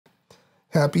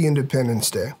Happy Independence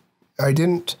Day. I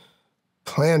didn't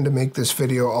plan to make this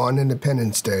video on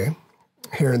Independence Day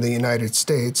here in the United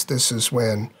States. This is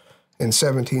when, in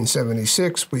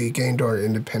 1776, we gained our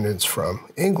independence from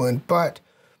England, but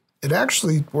it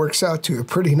actually works out to a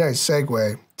pretty nice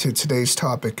segue to today's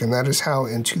topic, and that is how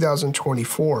in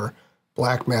 2024,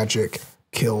 Blackmagic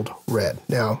killed Red.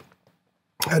 Now,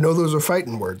 I know those are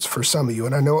fighting words for some of you,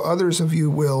 and I know others of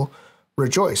you will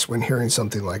rejoice when hearing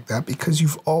something like that because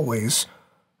you've always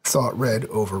thought Red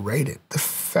overrated. The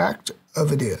fact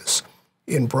of it is,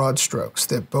 in broad strokes,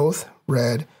 that both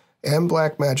Red and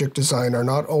Blackmagic design are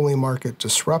not only market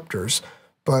disruptors,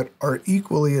 but are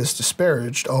equally as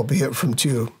disparaged, albeit from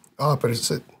two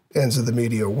opposite ends of the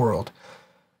media world.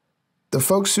 The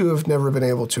folks who have never been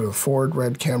able to afford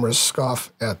Red cameras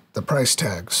scoff at the price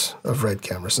tags of Red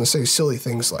cameras and say silly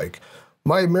things like,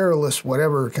 my mirrorless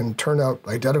whatever can turn out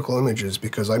identical images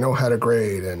because I know how to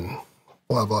grade and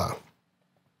blah, blah.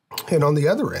 And on the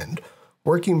other end,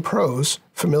 working pros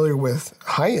familiar with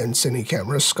high-end cine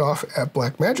cameras scoff at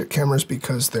Blackmagic cameras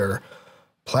because they're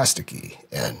plasticky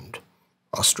and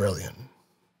Australian.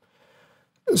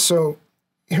 So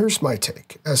here's my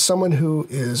take. As someone who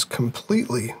is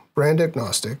completely brand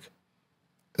agnostic,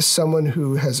 as someone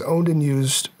who has owned and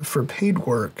used for paid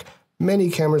work many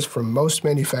cameras from most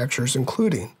manufacturers,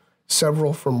 including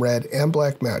several from Red and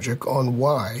Blackmagic, on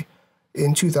why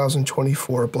in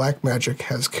 2024 Blackmagic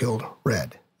has killed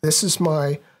Red. This is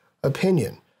my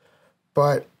opinion,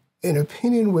 but an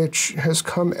opinion which has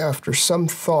come after some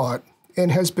thought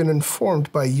and has been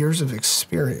informed by years of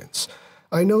experience.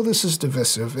 I know this is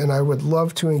divisive, and I would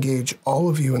love to engage all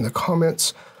of you in the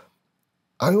comments.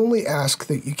 I only ask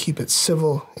that you keep it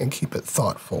civil and keep it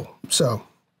thoughtful. So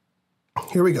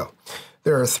here we go.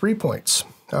 There are 3 points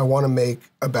I want to make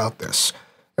about this,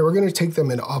 and we're going to take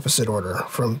them in opposite order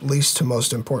from least to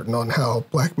most important on how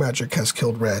Blackmagic has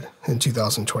killed Red in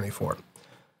 2024.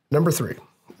 Number 3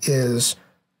 is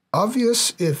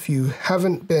obvious if you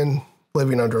haven't been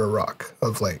living under a rock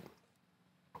of late.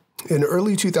 In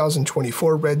early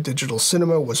 2024, Red Digital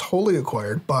Cinema was wholly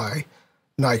acquired by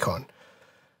Nikon.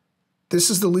 This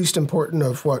is the least important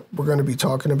of what we're going to be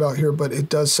talking about here, but it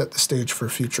does set the stage for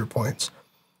future points.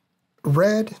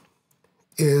 Red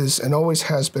is and always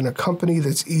has been a company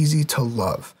that's easy to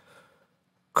love,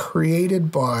 created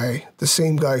by the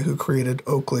same guy who created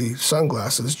Oakley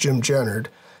sunglasses, Jim Jennard,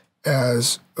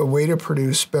 as a way to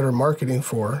produce better marketing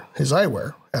for his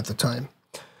eyewear at the time.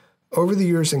 Over the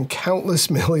years and countless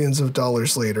millions of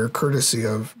dollars later, courtesy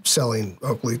of selling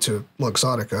Oakley to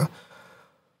Luxottica,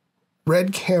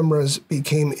 Red cameras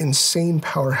became insane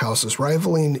powerhouses,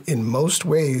 rivaling in most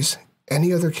ways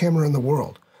any other camera in the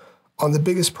world on the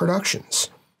biggest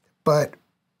productions. But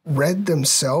Red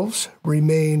themselves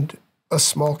remained a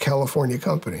small California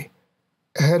company,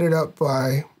 headed up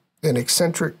by an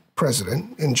eccentric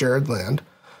president in Jared Land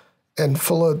and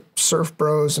full of surf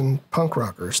bros and punk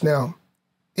rockers. Now,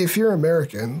 if you're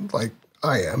American, like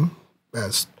I am,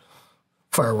 as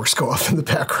fireworks go off in the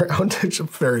background,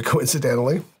 very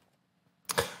coincidentally,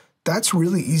 that's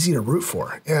really easy to root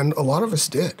for, and a lot of us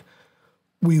did.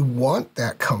 We want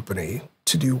that company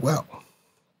to do well.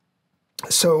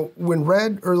 So when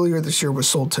Red earlier this year was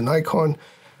sold to Nikon,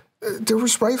 there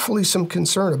was rightfully some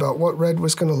concern about what Red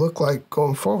was going to look like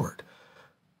going forward.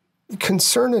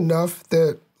 Concern enough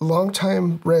that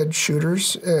longtime Red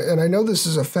shooters, and I know this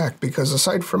is a fact because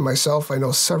aside from myself, I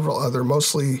know several other,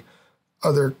 mostly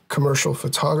other commercial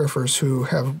photographers who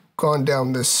have gone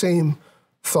down this same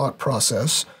thought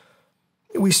process.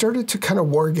 We started to kind of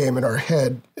war game in our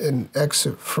head and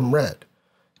exit from Red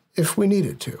if we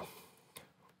needed to.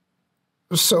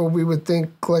 So we would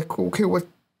think like, okay, what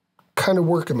kind of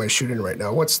work am I shooting right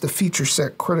now? What's the feature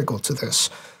set critical to this?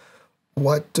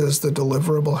 What does the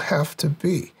deliverable have to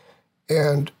be?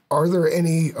 And are there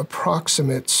any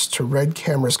approximates to Red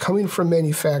cameras coming from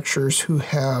manufacturers who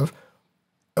have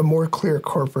a more clear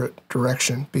corporate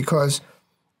direction? Because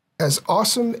as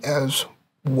awesome as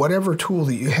whatever tool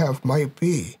that you have might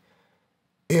be,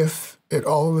 if it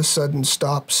all of a sudden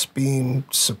stops being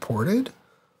supported,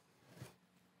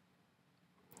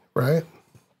 right?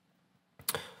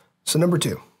 So number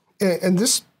 2, and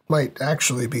this might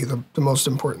actually be the most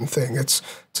important thing. It's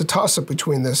a toss-up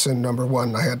between this and number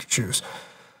 1 I had to choose.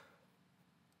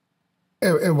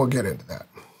 And we'll get into that.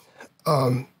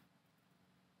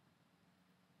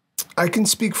 I can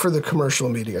speak for the commercial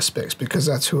media space because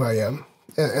that's who I am,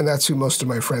 and that's who most of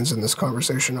my friends in this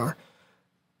conversation are.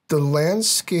 The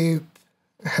landscape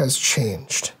has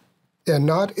changed, and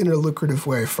not in a lucrative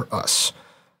way for us.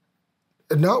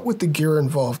 Not with the gear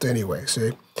involved anyway.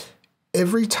 See,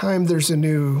 every time there's a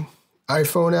new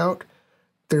iPhone out,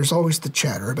 there's always the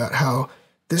chatter about how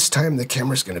this time the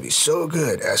camera's going to be so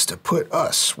good as to put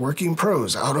us, working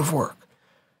pros, out of work.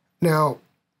 Now,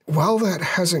 while that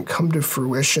hasn't come to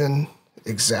fruition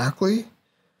exactly,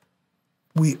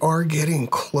 we are getting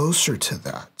closer to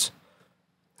that.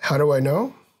 How do I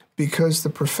know? Because the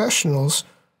professionals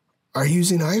are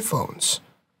using iPhones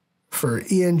for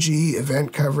ENG,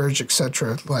 event coverage,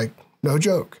 etc. Like, no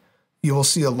joke. You will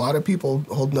see a lot of people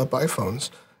holding up iPhones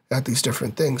at these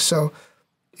different things. So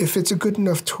if it's a good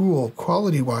enough tool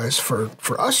quality-wise for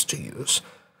us to use,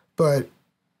 but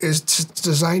is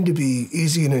designed to be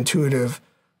easy and intuitive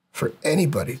for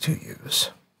anybody to use,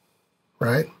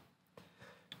 right?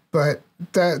 But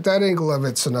that angle of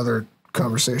it's another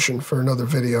conversation for another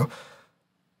video.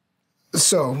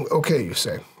 So, okay, you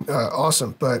say,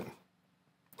 awesome, but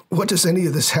what does any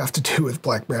of this have to do with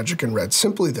Blackmagic and Red?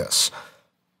 Simply this.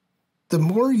 The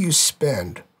more you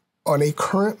spend on a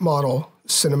current model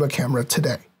cinema camera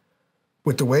today,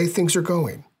 with the way things are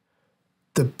going,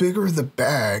 the bigger the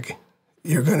bag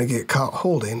you're going to get caught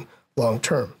holding long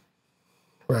term,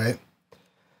 right?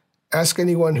 Ask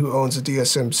anyone who owns a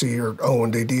DSMC or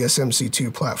owned a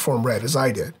DSMC2 platform Red, as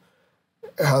I did,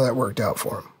 how that worked out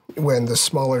for him when the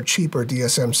smaller, cheaper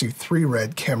DSMC3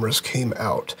 Red cameras came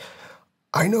out.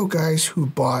 I know guys who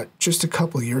bought just a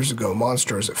couple years ago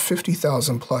monsters at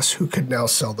 50,000 plus who could now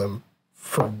sell them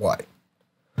for what?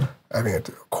 I mean, a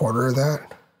quarter of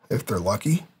that, if they're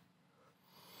lucky.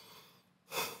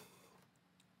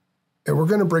 And we're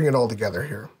going to bring it all together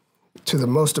here to the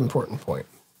most important point.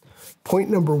 Point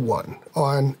number one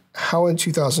on how in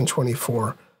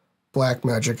 2024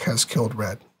 Blackmagic has killed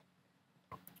Red.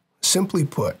 Simply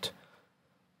put,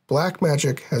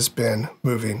 Blackmagic has been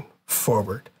moving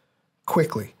forward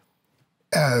quickly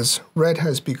as Red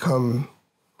has become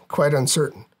quite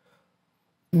uncertain.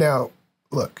 Now,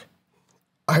 look,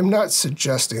 I'm not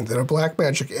suggesting that a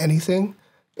Blackmagic anything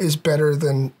is better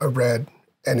than a Red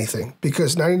anything,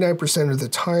 because 99% of the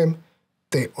time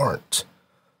they aren't.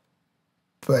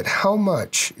 But how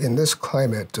much in this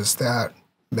climate does that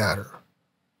matter?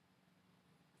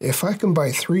 If I can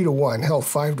buy 3 to 1, hell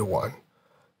 5 to 1,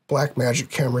 Blackmagic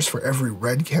cameras for every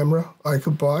Red camera I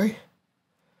could buy,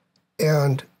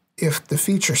 and if the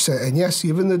feature set, and yes,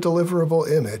 even the deliverable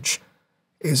image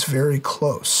is very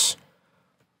close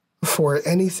for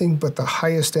anything but the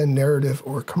highest end narrative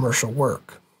or commercial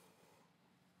work,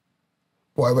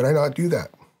 why would I not do that?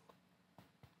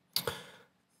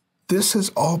 This has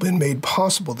all been made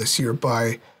possible this year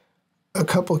by a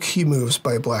couple key moves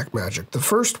by Blackmagic. The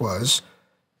first was,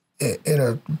 in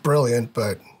a brilliant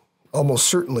but almost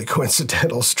certainly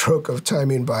coincidental stroke of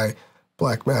timing by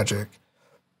Blackmagic,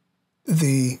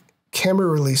 the camera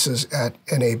releases at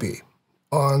NAB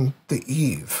on the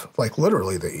eve, like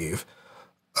literally the eve,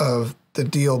 of the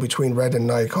deal between Red and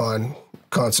Nikon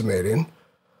consummating,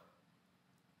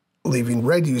 leaving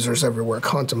Red users everywhere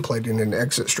contemplating an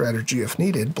exit strategy if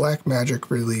needed. Blackmagic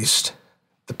released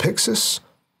the Pixis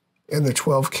and the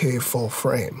 12K full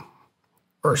frame,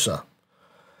 Ursa.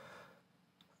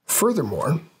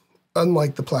 Furthermore,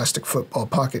 unlike the plastic football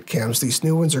pocket cams, these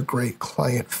new ones are great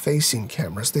client-facing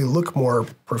cameras. They look more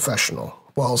professional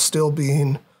while still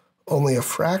being only a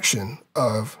fraction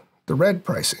of the Red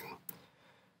pricing,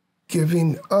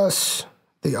 giving us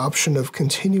the option of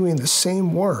continuing the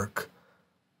same work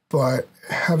but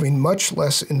having much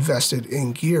less invested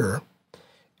in gear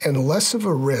and less of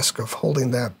a risk of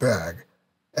holding that bag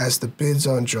as the bids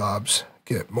on jobs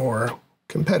get more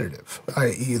competitive,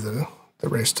 i.e. the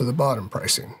race to the bottom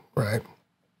pricing, right?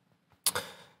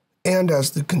 And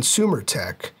as the consumer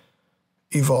tech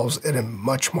evolves at a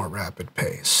much more rapid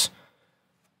pace.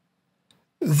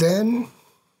 Then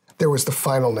there was the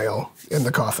final nail in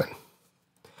the coffin,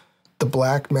 the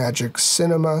Blackmagic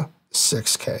Cinema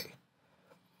 6K.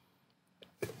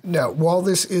 Now, while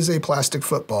this is a plastic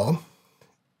football,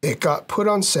 it got put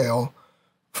on sale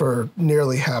for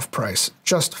nearly half price,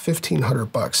 just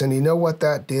 $1,500. And you know what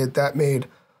that did? That made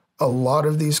a lot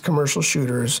of these commercial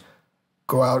shooters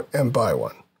go out and buy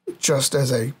one, just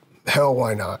as a hell,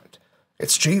 why not?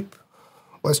 It's cheap.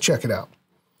 Let's check it out.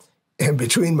 And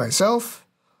between myself,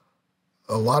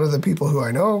 a lot of the people who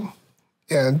I know,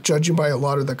 and judging by a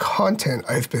lot of the content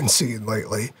I've been seeing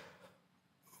lately,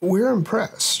 we're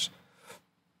impressed.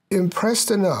 Impressed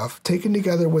enough, taken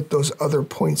together with those other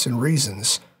points and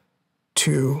reasons,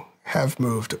 to have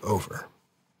moved over.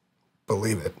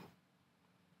 Believe it.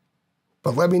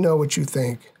 But let me know what you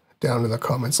think down in the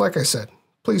comments. Like I said,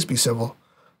 please be civil.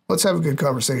 Let's have a good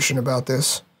conversation about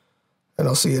this, and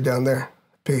I'll see you down there.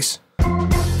 Peace.